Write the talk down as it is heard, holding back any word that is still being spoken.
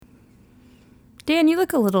Dan, you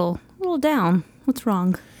look a little down. What's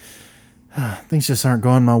wrong? Things just aren't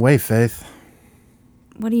going my way, Faith.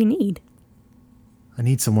 What do you need? I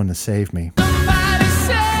need someone to save me.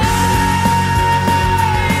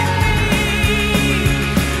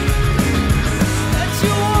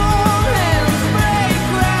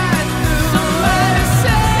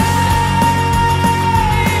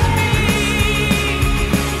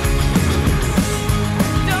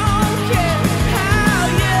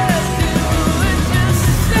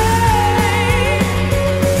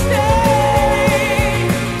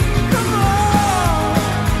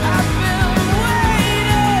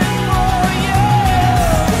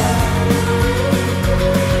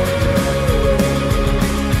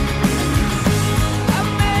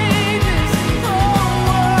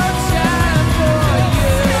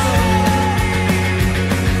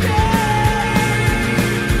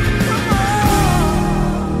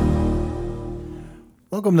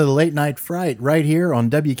 Welcome to the Late Night Fright right here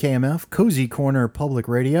on WKMF, Cozy Corner Public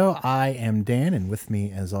Radio. I am Dan, and with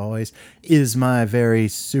me, as always, is my very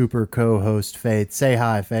super co-host, Faith. Say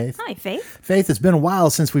hi, Faith. Hi, Faith. Faith, it's been a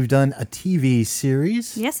while since we've done a TV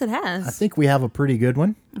series. Yes, it has. I think we have a pretty good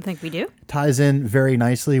one. I think we do. Ties in very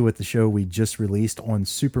nicely with the show we just released on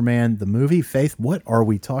Superman the movie. Faith, what are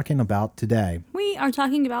we talking about today? We are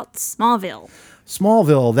talking about Smallville.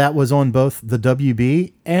 Smallville, that was on both the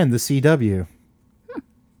WB and the CW.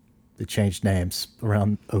 It changed names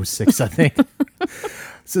around 06, I think.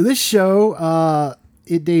 So this show,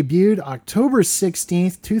 it debuted October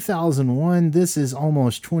 16th, 2001. This is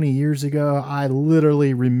almost 20 years ago. I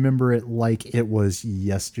literally remember it like it was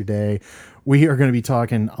yesterday. We are going to be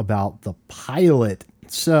talking about the pilot.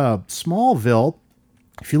 So Smallville,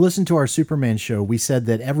 if you listen to our Superman show, we said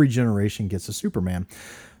that every generation gets a Superman.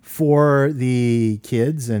 For the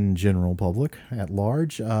kids and general public at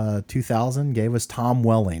large, 2000 gave us Tom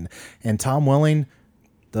Welling. And Tom Welling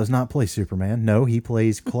does not play Superman. No, he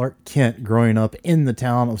plays Clark Kent growing up in the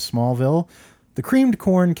town of Smallville, the creamed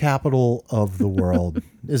corn capital of the world.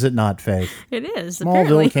 Is it not, Faith? It is,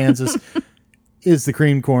 Smallville, Kansas is the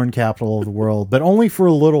creamed corn capital of the world, but only for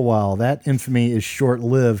a little while. That infamy is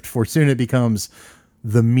short-lived, for soon it becomes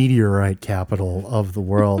the meteorite capital of the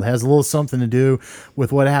world. Has a little something to do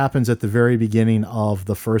with what happens at the very beginning of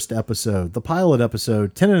the first episode. The pilot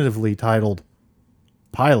episode, tentatively titled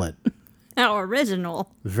Pilot. How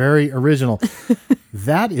original. Very original.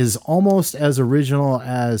 That is almost as original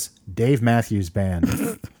as Dave Matthews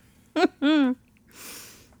Band.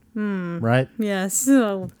 Right? Yes.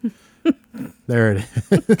 There it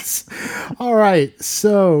is. All right.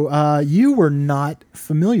 So you were not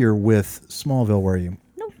familiar with Smallville, were you?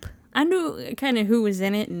 Nope. I knew kind of who was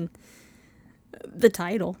in it and the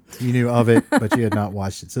title. You knew of it, but you had not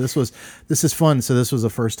watched it. So this is fun. So this was a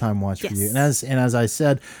first time watch for you. And as I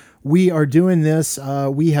said, we are doing this.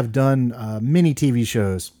 We have done many TV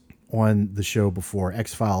shows on the show before: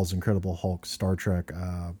 X-Files, Incredible Hulk, Star Trek.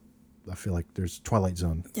 I feel like there's Twilight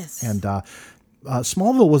Zone. Yes. And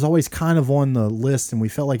Smallville was always kind of on the list, and we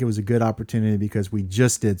felt like it was a good opportunity because we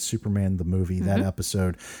just did Superman the movie. Mm-hmm. That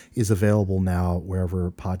episode is available now wherever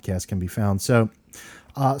podcasts can be found. So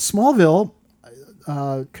Smallville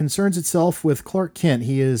concerns itself with Clark Kent.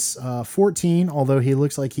 He is 14, although he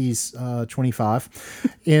looks like he's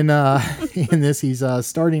 25. In this, he's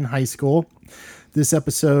starting high school. This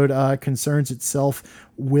episode concerns itself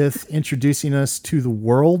with introducing us to the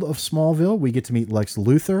world of Smallville. We get to meet Lex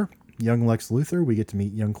Luthor. Young Lex Luthor. We get to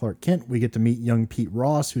meet young Clark Kent. We get to meet young Pete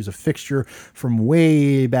Ross, who's a fixture from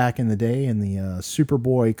way back in the day in the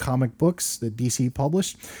Superboy comic books that DC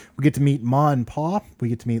published. We get to meet Ma and Pa. We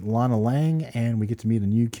get to meet Lana Lang, and we get to meet a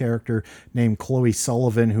new character named Chloe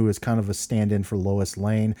Sullivan, who is kind of a stand-in for Lois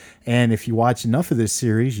Lane. And if you watch enough of this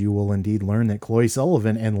series, you will indeed learn that Chloe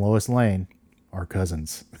Sullivan and Lois Lane are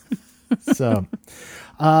cousins. So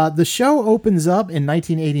the show opens up in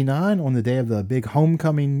 1989 on the day of the big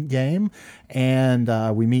homecoming game, and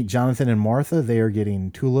we meet Jonathon and Martha. They are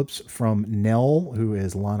getting tulips from Nell, who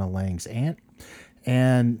is Lana Lang's aunt.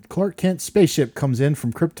 And Clark Kent's spaceship comes in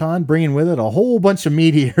from Krypton, bringing with it a whole bunch of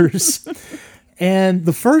meteors. And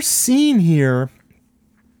the first scene here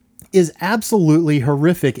is absolutely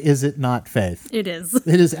horrific, is it not, Faith? It is.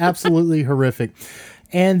 It is absolutely horrific.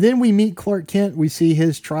 And then we meet Clark Kent. We see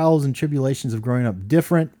his trials and tribulations of growing up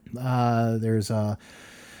different. There's a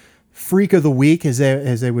Freak of the Week, as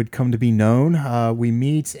they would come to be known. We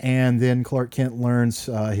meet, and then Clark Kent learns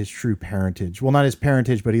his true parentage. Well, not his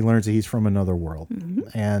parentage, but he learns that he's from another world. Mm-hmm.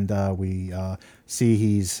 And we see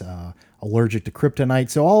he's allergic to kryptonite.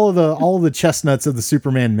 So all of the chestnuts of the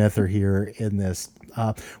Superman myth are here in this.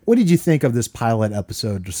 What did you think of this pilot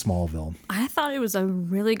episode to Smallville? I thought it was a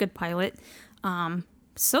really good pilot.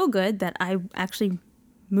 So good that I actually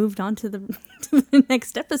moved on to the, to the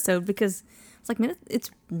next episode because it's like, man,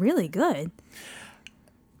 it's really good.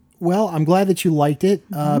 Well, I'm glad that you liked it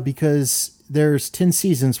because there's 10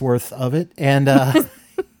 seasons worth of it. And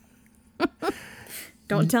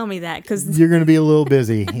don't tell me that because you're going to be a little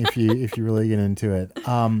busy if you really get into it.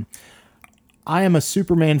 I am a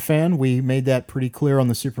Superman fan. We made that pretty clear on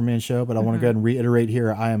the Superman show, but I want to go ahead and reiterate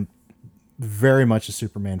here. I am very much a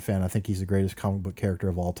Superman fan. I think he's the greatest comic book character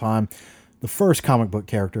of all time. The first comic book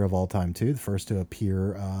character of all time, too. The first to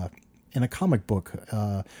appear in a comic book.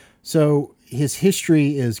 So his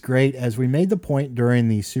history is great. As we made the point during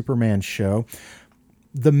the Superman show,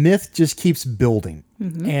 the myth just keeps building.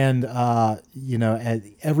 And,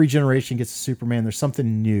 every generation gets a Superman. There's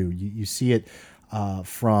something new. You see it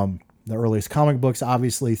from the earliest comic books,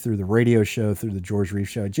 obviously, through the radio show, through the George Reeves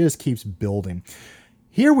show. It just keeps building.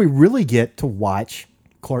 Here we really get to watch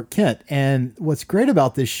Clark Kent. And what's great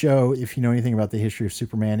about this show, if you know anything about the history of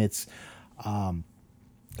Superman, it's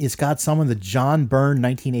got some of the John Byrne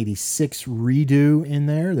 1986 redo in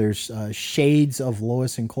there. There's shades of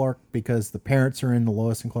Lois and Clark because the parents are in the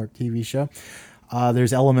Lois and Clark TV show.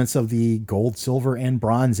 There's elements of the Gold, Silver, and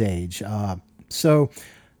Bronze Age. So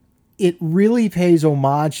it really pays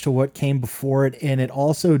homage to what came before it, and it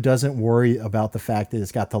also doesn't worry about the fact that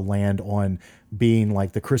it's got to land on being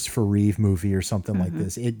like the Christopher Reeve movie or something like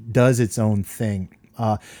this. It does its own thing.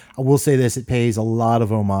 I will say this, it pays a lot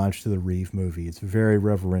of homage to the Reeve movie. It's very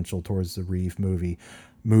reverential towards the Reeve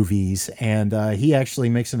movies, and he actually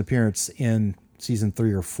makes an appearance in season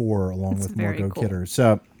 3 or 4 along with Margot Kidder.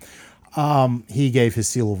 So he gave his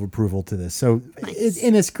seal of approval to this. So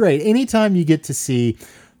and it's great. Anytime you get to see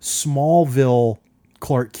Smallville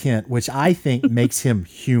Clark Kent, which I think makes him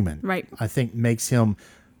human. Right. I think makes him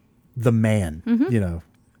the man,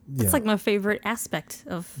 It's like my favorite aspect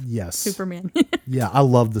of Superman. Yeah, I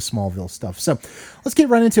love the Smallville stuff. So let's get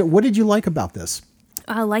right into it. What did you like about this?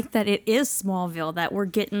 I like that it is Smallville, that we're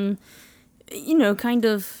getting, kind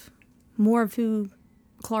of more of who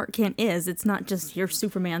Clark Kent is. It's not just your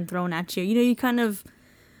Superman thrown at you. You kind of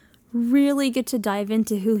really get to dive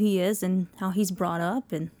into who he is and how he's brought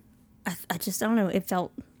up. And I just, I don't know, it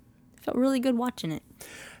felt really good watching it.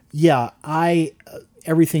 Yeah,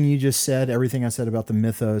 everything you just said, everything I said about the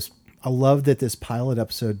mythos, I love that this pilot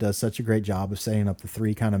episode does such a great job of setting up the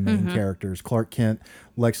 3 kind of main characters, Clark Kent,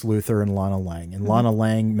 Lex Luthor, and Lana Lang. And Lana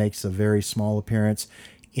Lang makes a very small appearance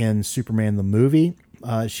in Superman the movie.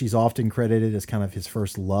 She's often credited as kind of his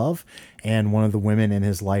first love and one of the women in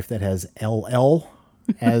his life that has LL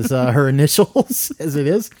as her initials, as it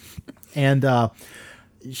is. And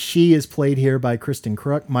she is played here by KRISTIN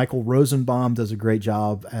KREUK. MICHAEL ROSENBAUM does a great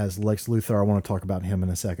job as Lex Luthor. I want to talk about him in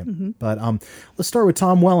a second. But let's start with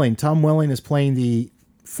Tom Welling. Tom Welling is playing the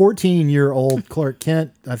 14-year-old Clark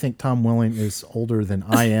Kent. I think Tom Welling is older than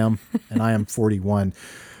I am, and I am 41.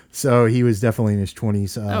 So he was definitely in his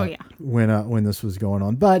 20s when this was going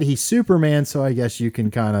on. But he's Superman, so I guess you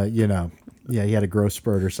can kind of, he had a growth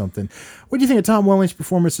spurt or something. What do you think of Tom Welling's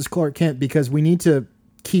performance as Clark Kent? Because we need to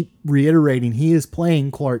keep reiterating, he is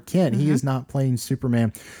playing Clark Kent. He is not playing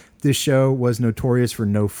Superman. This show was notorious for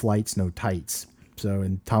no flights, no tights. So,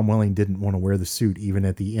 and Tom Welling didn't want to wear the suit even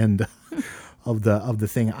at the end of the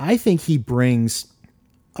thing. I think he brings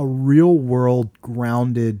a real world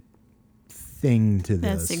grounded thing to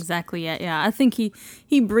this. That's exactly it. Yeah, I think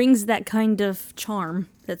he brings that kind of charm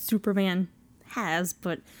that Superman has,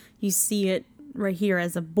 but you see it right here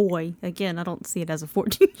as a boy. Again, I don't see it as a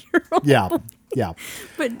 14-year-old. Yeah.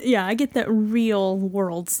 But yeah, I get that real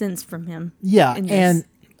world sense from him. Yeah, and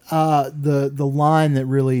the line that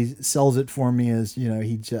really sells it for me is,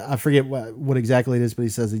 I forget what exactly it is, but he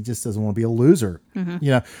says he just doesn't want to be a loser.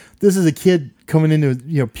 This is a kid coming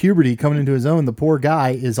into puberty, coming into his own. The poor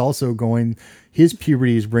guy is also his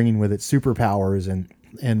puberty is bringing with it superpowers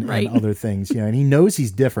and other things. And he knows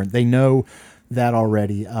he's different. They know that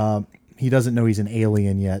already. He doesn't know he's an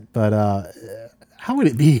alien yet, but how would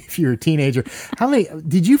it be if you're a teenager?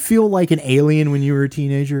 Did you feel like an alien when you were a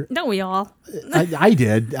teenager? Don't we all? I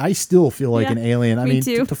did. I still feel like an alien. I mean,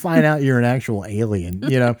 too. To find out you're an actual alien,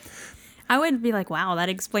 I would be like, wow, that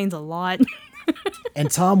explains a lot.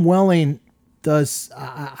 And Tom Welling does,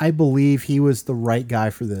 I believe he was the right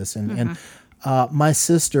guy for this. And my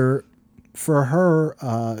sister, for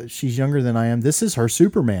her, she's younger than I am. This is her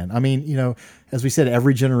Superman. I mean, as we said,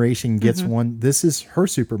 every generation gets one. This is her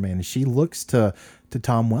Superman. And she looks to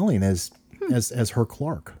Tom Welling as her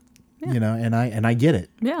Clark. Yeah. And I get it.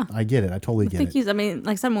 Yeah. I get it. I totally get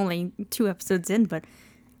it. I'm only 2 episodes in, but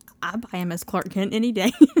I buy him as Clark Kent any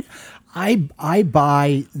day. I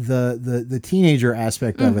buy the teenager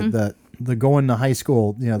aspect of it, the going to high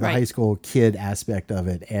school, the Right. high school kid aspect of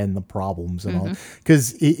it and the problems and all.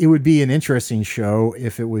 Because it would be an interesting show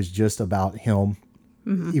if it was just about him,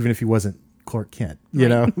 even if he wasn't Clark Kent, you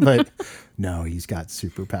know. But no, he's got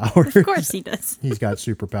superpowers. Of course he does. He's got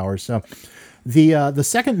superpowers. So the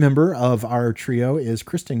second member of our trio is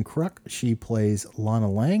KRISTIN KREUK. She plays Lana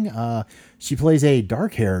Lang. She plays a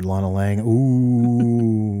dark-haired Lana Lang.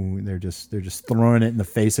 Ooh, they're just throwing it in the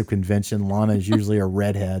face of convention. Lana is usually a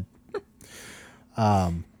redhead.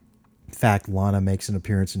 In fact, Lana makes an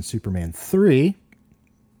appearance in Superman 3,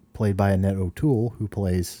 played by Annette O'Toole, who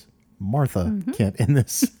plays Martha Kent in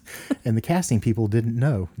this, and the casting people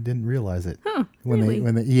didn't realize it. Really?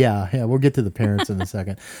 Yeah, we'll get to the parents in a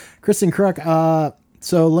second. KRISTIN KREUK.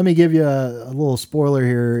 So let me give you a little spoiler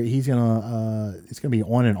here. It's gonna be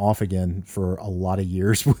on and off again for a lot of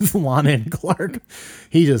years with Lana and Clark.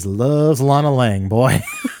 He just loves Lana Lang, boy.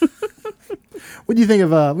 What do you think of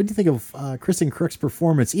KRISTIN KREUK's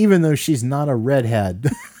performance, even though she's not a redhead?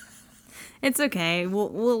 It's okay.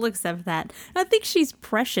 We'll accept that. I think she's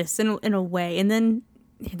precious in a way. And then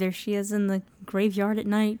there she is in the graveyard at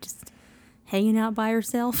night, just hanging out by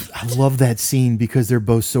herself. I love that scene because they're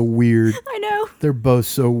both so weird. I know. They're both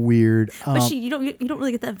so weird. But you don't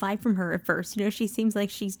really get that vibe from her at first. She seems like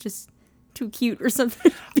she's just too cute or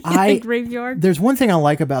something. In the graveyard. There's one thing I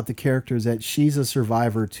like about the character is that she's a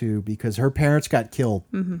survivor too, because her parents got killed.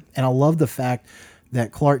 And I love the fact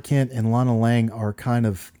that Clark Kent and Lana Lang are kind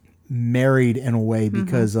of married in a way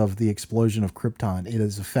because of the explosion of Krypton. It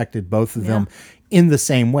has affected both of them in the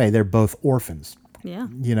same way. They're both orphans. Yeah.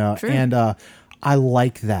 True. And I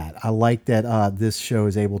like that. I like that this show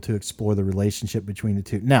is able to explore the relationship between the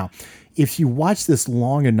two. Now, if you watch this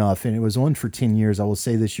long enough, and it was on for 10 years, I will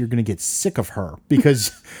say this, you're going to get sick of her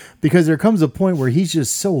because there comes a point where he's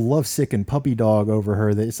just so lovesick and puppy dog over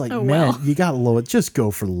her that it's like, you got Lois. Just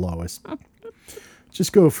go for Lois.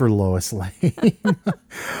 Just go for Lois Lane.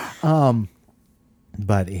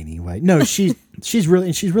 But anyway, no, she's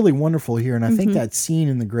really wonderful here, and I think that scene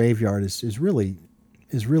in the graveyard is really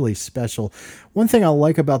special. One thing I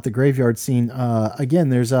like about the graveyard scene, again,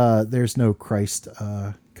 there's no Christ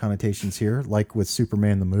connotations here, like with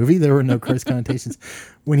Superman the movie. There were no Christ connotations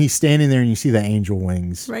when he's standing there and you see the angel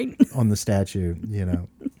wings on the statue.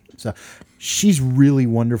 So she's really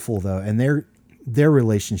wonderful though, and their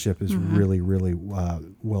relationship is really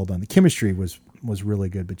well done. The chemistry was really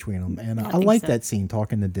good between them, and I like that scene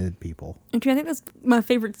talking to dead people. Okay, I think that's my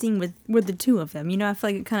favorite scene with the two of them. I feel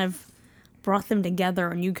like it kind of brought them together,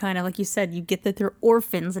 and you kind of, like you said, you get that they're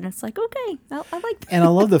orphans, and it's like, okay, I like that. And I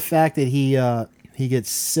love the fact that he gets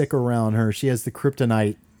sick around her. She has the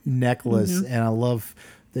kryptonite necklace, and I love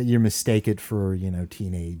that you mistake it for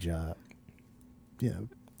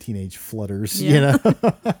teenage flutters.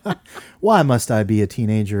 Why must I be a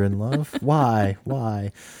teenager in love? Why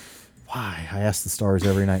I ask the stars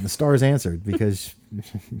every night, and the stars answered because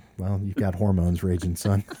well, you've got hormones raging,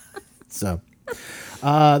 son. So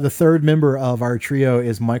the third member of our trio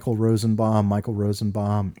is MICHAEL ROSENBAUM. MICHAEL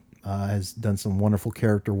ROSENBAUM has done some wonderful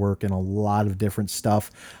character work in a lot of different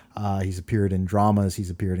stuff. He's appeared in dramas, he's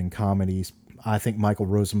appeared in comedies. I think MICHAEL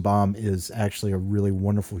ROSENBAUM is actually a really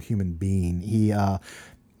wonderful human being. He has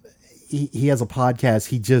a podcast.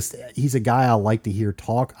 He's a guy I like to hear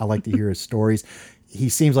talk. I like to hear his stories. He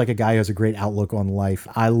seems like a guy who has a great outlook on life.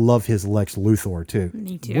 I love his Lex Luthor too.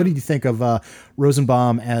 Me too. What did you think of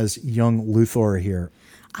Rosenbaum as young Luthor here?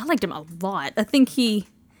 I liked him a lot. I think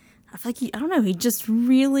I don't know, he just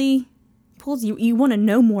really pulls you. You want to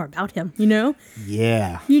know more about him,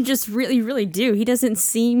 Yeah. You just really, really do. He doesn't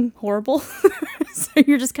seem horrible. So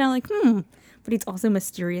you're just kind of like, but he's also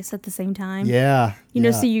mysterious at the same time. Yeah.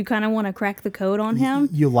 So you kind of want to crack the code on him.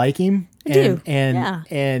 You like him. I do. And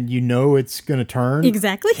it's going to turn.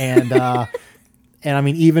 Exactly. And I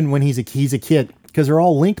mean, even when he's a kid, because they're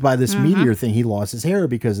all linked by this meteor thing. He lost his hair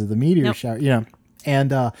because of the meteor shower,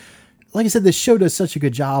 And like I said, this show does such a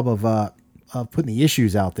good job of putting the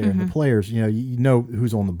issues out there and the players. You know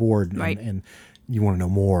who's on the board, and you want to know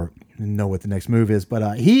more and know what the next move is.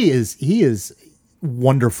 But he is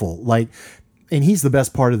wonderful. And he's the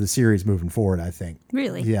best part of the series moving forward, I think.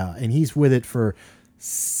 Really? Yeah, and he's with it for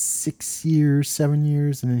 7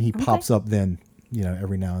 years, and then he pops up then,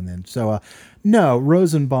 every now and then. So, no,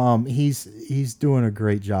 Rosenbaum, he's doing a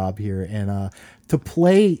great job here. And to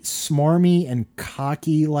play smarmy and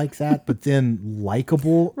cocky like that, but then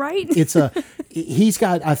likable. Right. He's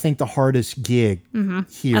got, I think, the hardest gig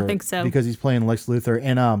here. I think so. Because he's playing Lex Luthor.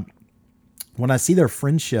 And when I see their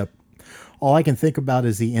friendship, all I can think about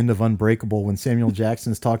is the end of Unbreakable when Samuel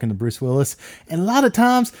Jackson's talking to Bruce Willis. And a lot of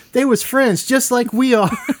times they was friends just like we are.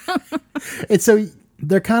 And so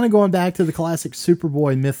they're kind of going back to the classic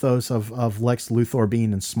Superboy mythos of Lex Luthor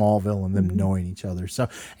being in Smallville and them knowing each other. So,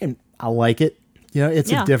 and I like it. You know,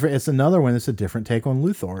 it's it's another one. It's a different take on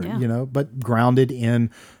Luthor, you know, but grounded in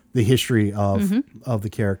the history of the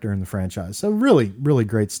character and the franchise. So really, really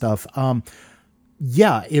great stuff.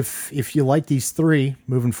 Yeah, if you like these three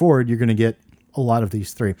moving forward, you're going to get a lot of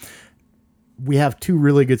these three. We have two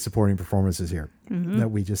really good supporting performances here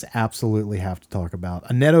that we just absolutely have to talk about.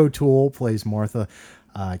 Annette O'Toole plays Martha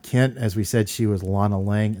Kent. As we said, she was Lana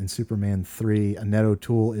Lang in Superman 3. Annette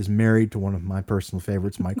O'Toole is married to one of my personal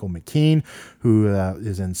favorites, Michael McKean, who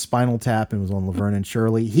is in Spinal Tap and was on Laverne and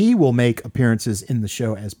Shirley. He will make appearances in the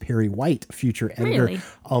show as Perry White, future editor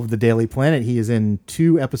of the Daily Planet. He is in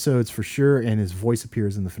 2 episodes for sure, and his voice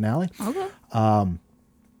appears in the finale. Okay.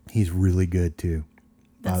 He's really good too,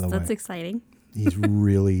 by the way. That's exciting. He's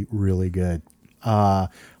really, really good.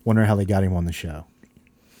 Wonder how they got him on the show.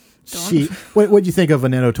 What'd you think of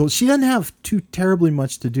Annette O'Toole? She doesn't have too terribly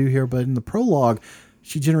much to do here, but in the prologue,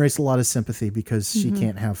 she generates a lot of sympathy because she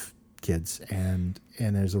can't have kids, and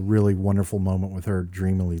there's a really wonderful moment with her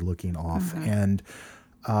dreamily looking off. And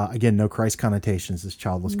again, no Christ connotations. This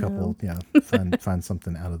childless couple, find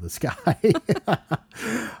something out of the sky.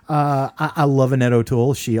 I love Annette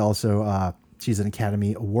O'Toole. She also she's an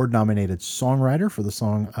Academy Award nominated songwriter for the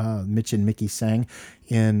song Mitch and Mickey sang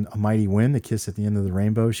in A Mighty Wind, The Kiss at the End of the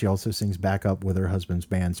Rainbow. She also sings backup with her husband's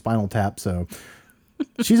band Spinal Tap. So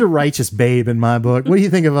she's a righteous babe in my book. What do you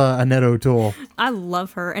think of Annette O'Toole? I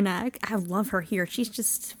love her, and I love her here. She's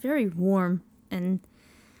just very warm and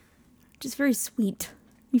just very sweet.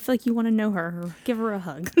 You feel like you want to know her or give her a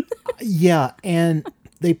hug. Yeah, and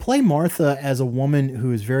they play Martha as a woman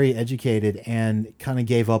who is very educated and kind of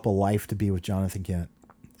gave up a life to be with Jonathon Kent.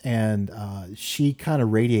 And she kind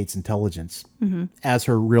of radiates intelligence as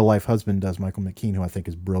her real life husband does, Michael McKean, who I think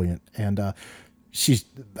is brilliant. And she's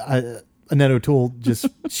Annette O'Toole,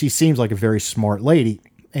 she seems like a very smart lady.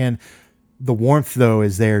 And the warmth, though,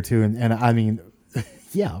 is there too. And I mean,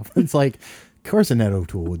 yeah, it's like, of course Annette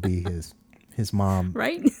O'Toole would be his mom.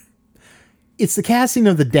 Right? It's the casting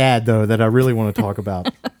of the dad, though, that I really want to talk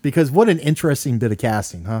about. Because what an interesting bit of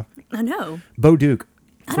casting, huh? I know. Bo Duke.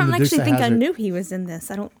 I don't actually think I knew he was in this.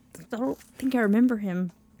 I don't think I remember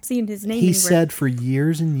him seeing his name He said for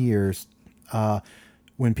years and years,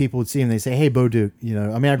 when people would see him, they say, "Hey, Bo Duke." You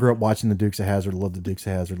know, I mean, I grew up watching the Dukes of Hazzard, love the Dukes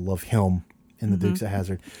of Hazzard, love him in the Dukes of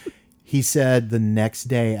Hazzard. He said the next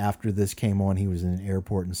day after this came on, he was in an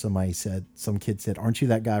airport and some kid said, "Aren't you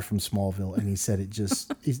that guy from Smallville?" And he said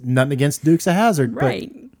he's nothing against Dukes of Hazzard,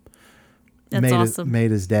 right? But that's awesome.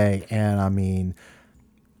 Made his day. And I mean,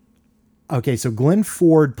 okay, so Glenn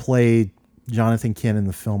Ford played Jonathon Kent in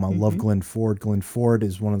the film. I love Glenn Ford. Glenn Ford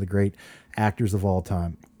is one of the great actors of all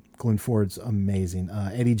time. Glenn Ford's amazing.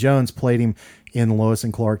 Eddie Jones played him in Lois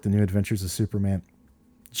and Clark, The New Adventures of Superman.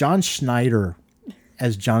 John Schneider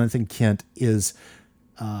as Jonathon Kent is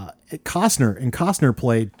Costner, and Costner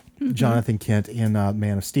played Jonathon Kent in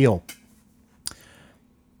Man of Steel.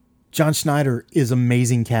 John Schneider is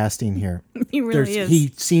amazing casting here. He really is.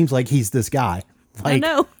 He seems like he's this guy. I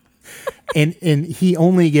know. and he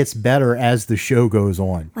only gets better as the show goes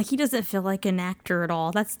on. Like, he doesn't feel like an actor at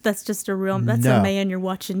all. That's just a man you're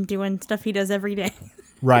watching doing stuff he does every day.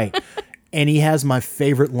 Right. And he has my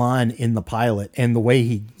favorite line in the pilot, and the way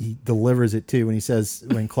he delivers it too.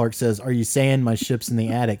 When Clark says, "Are you saying my ship's in the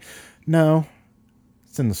attic?" No,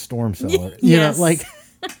 it's in the storm cellar. Yes. You know, like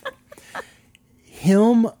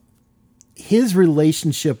his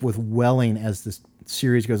relationship with Welling as this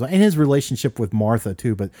series goes on, and his relationship with Martha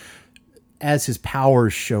too. But as his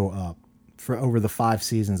powers show up for over the 5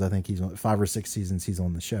 seasons, I think he's on 5 or 6 seasons he's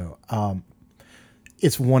on the show.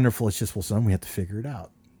 It's wonderful. It's just, well, son, we have to figure it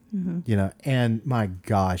out. You know, and my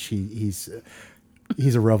gosh, he's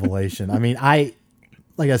a revelation. I mean,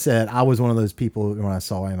 like I said, I was one of those people when I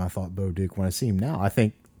saw him, I thought Bo Duke. When I see him now, I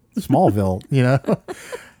think Smallville. You know,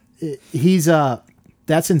 he's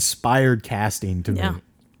that's inspired casting to me.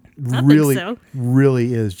 Really, think so.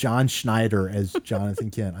 Really is. John Schneider as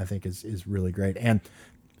Jonathon Kent, I think is really great, and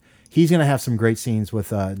he's going to have some great scenes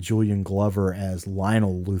with Julian Glover as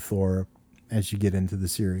Lionel Luthor as you get into the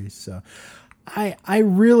series. So. I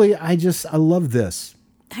love this.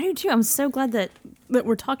 I do too. I'm so glad that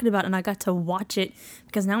we're talking about it and I got to watch it,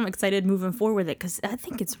 because now I'm excited moving forward with it, because I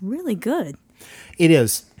think it's really good. It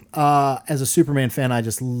is. As a Superman fan, I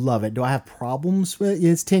just love it. Do I have problems with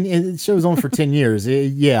it? It shows on for 10 years.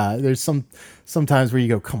 Yeah, there's sometimes where you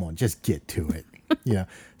go, come on, just get to it. Yeah.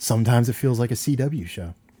 Sometimes it feels like a CW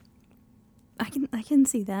show. I can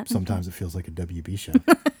see that. Sometimes it feels like a WB show.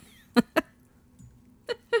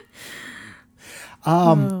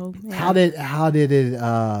 How did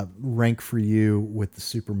it rank for you with the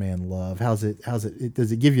Superman love? How's it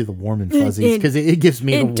does it give you the warm and fuzzies? Because it gives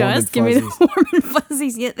me the warm and fuzzies. It does give me the warm and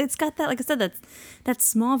fuzzies. Yeah, it's got that, like I said, that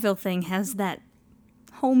Smallville thing has that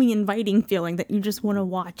homey, inviting feeling that you just want to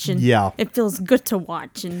watch, and it feels good to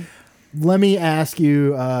watch. And let me ask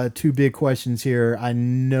you two big questions here. I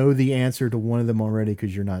know the answer to one of them already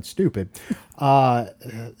because you're not stupid.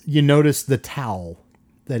 You noticed the towel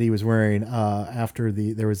that he was wearing after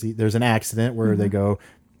there's an accident where they go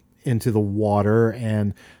into the water,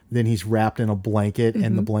 and then he's wrapped in a blanket,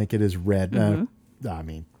 and the blanket is red. I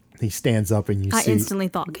mean, he stands up, and I instantly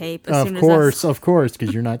thought cape. Of course,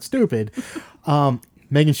 because you're not stupid.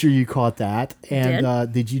 Making sure you caught that.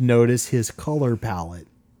 And did you notice his color palette?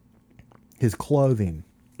 His clothing.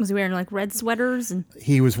 Was he wearing like red sweaters? And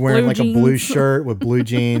he was wearing like a blue shirt with blue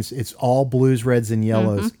jeans. It's all blues, reds, and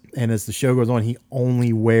yellows. And as the show goes on, he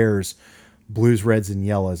only wears blues, reds, and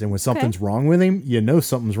yellows. And when something's wrong with him, you know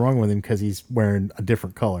something's wrong with him because he's wearing a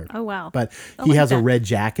different color. Oh, wow. But he has a red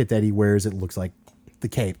jacket that he wears. It looks like the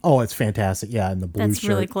cape. Oh, it's fantastic. Yeah, and the blue shirt. That's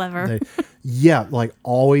really clever. Like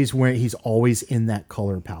always wearing. He's always in that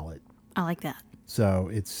color palette. I like that. So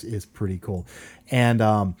it's pretty cool. And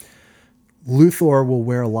Luthor will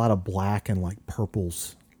wear a lot of black and like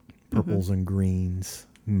purples and greens.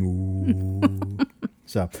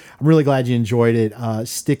 So I'm really glad you enjoyed it.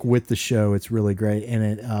 Stick with the show. It's really great.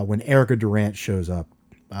 And when Erica Durant shows up,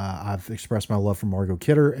 I've expressed my love for Margot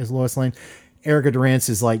Kidder as Lois Lane. Erica Durant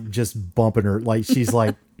is like just bumping her. Like she's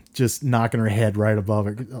like just knocking her head right above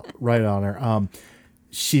her, right on her.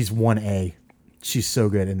 She's 1A. She's so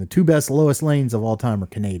good. And the two best Lois Lanes of all time are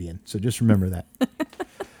Canadian. So just remember that.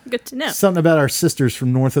 Good to know. Something about our sisters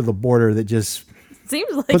from north of the border that just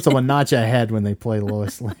seems like puts them a notch ahead when they play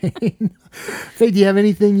Lois Lane. Faye, do you have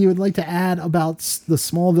anything you would like to add about the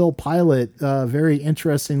Smallville pilot? Very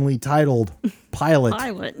interestingly titled Pilot.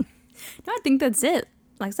 No, I think that's it.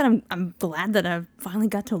 Like I said, I'm glad that I finally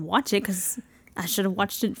got to watch it because I should have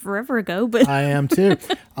watched it forever ago. But I am too.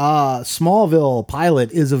 Smallville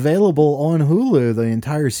pilot is available on Hulu. The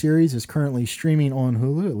entire series is currently streaming on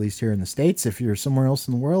Hulu, at least here in the States. If you're somewhere else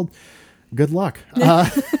in the world, good luck.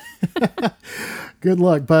 Good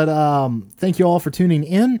luck. But thank you all for tuning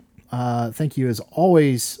in. Thank you as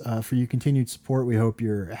always for your continued support. We hope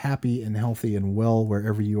you're happy and healthy and well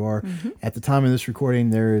wherever you are. At the time of this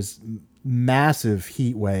recording, there is massive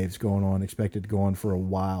heat waves going on, expected to go on for a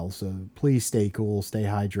while. So please stay cool, stay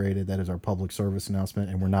hydrated. That is our public service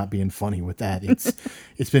announcement, and we're not being funny with that.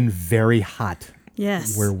 It's been very hot.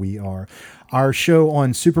 Yes. Where we are. Our show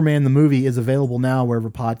on Superman the movie is available now wherever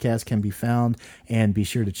podcasts can be found, and be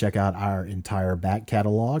sure to check out our entire back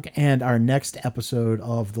catalog and our next episode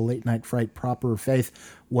of the Late Night Fright Proper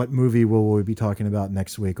Faith. What movie will we be talking about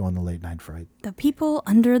next week on the Late Night Fright? The People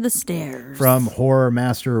Under the Stairs. From horror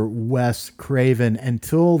master Wes Craven.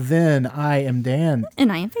 Until then, I am Dan.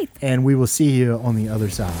 And I am Faith. And we will see you on the other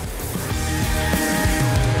side.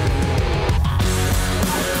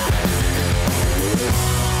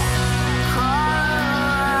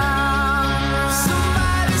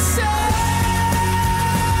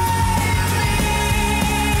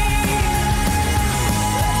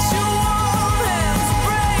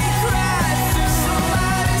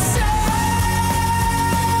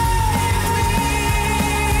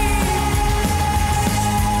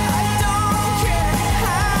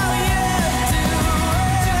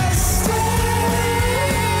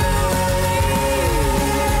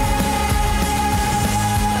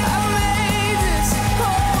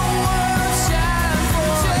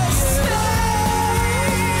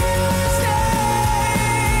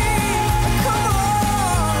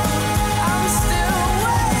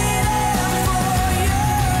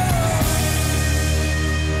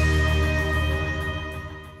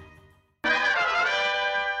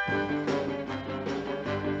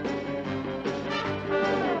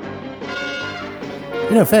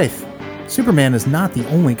 You know, Faith, Superman is not the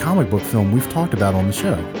only comic book film we've talked about on the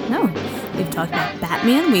show. No. We've talked about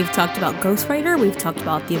Batman. We've talked about Ghost Rider. We've talked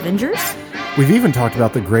about the Avengers. We've even talked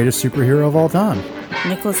about the greatest superhero of all time.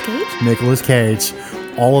 Nicolas Cage. Nicolas Cage.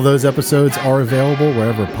 All of those episodes are available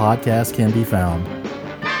wherever podcasts can be found.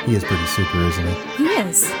 He is pretty super, isn't he? He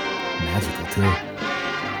is. Magical, too.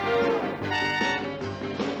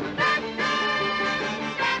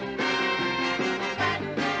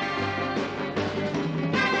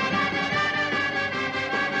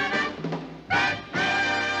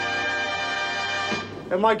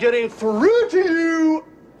 Am I getting through to you?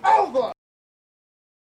 Over!